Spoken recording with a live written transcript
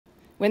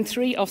when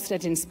 3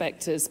 Ofsted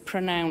inspectors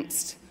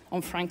pronounced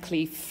on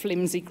frankly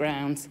flimsy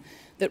grounds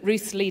that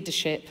Ruth's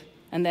leadership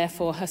and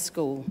therefore her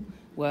school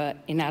were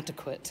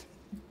inadequate.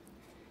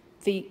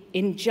 The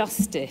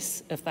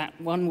injustice of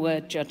that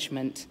one-word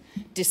judgment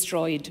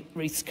destroyed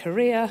Ruth's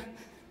career,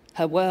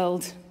 her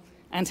world,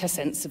 and her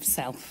sense of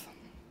self.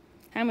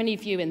 How many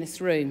of you in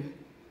this room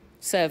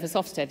serve as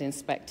Ofsted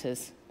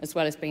inspectors, as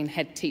well as being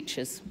head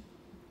teachers?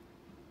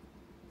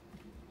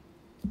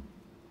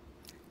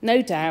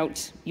 No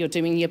doubt you're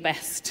doing your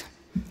best,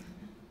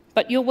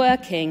 but you're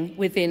working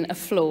within a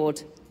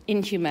flawed,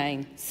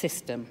 inhumane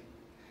system.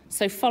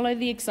 So follow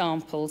the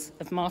examples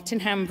of Martin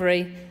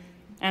Hanbury,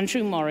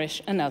 Andrew Morrish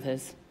and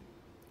others.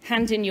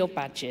 Hand in your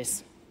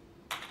badges.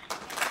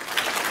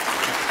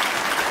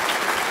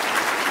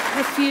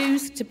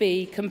 Refuse to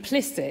be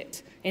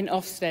complicit in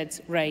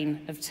Ofsted's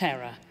reign of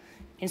terror.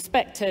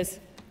 Inspectors,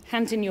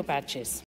 hand in your badges.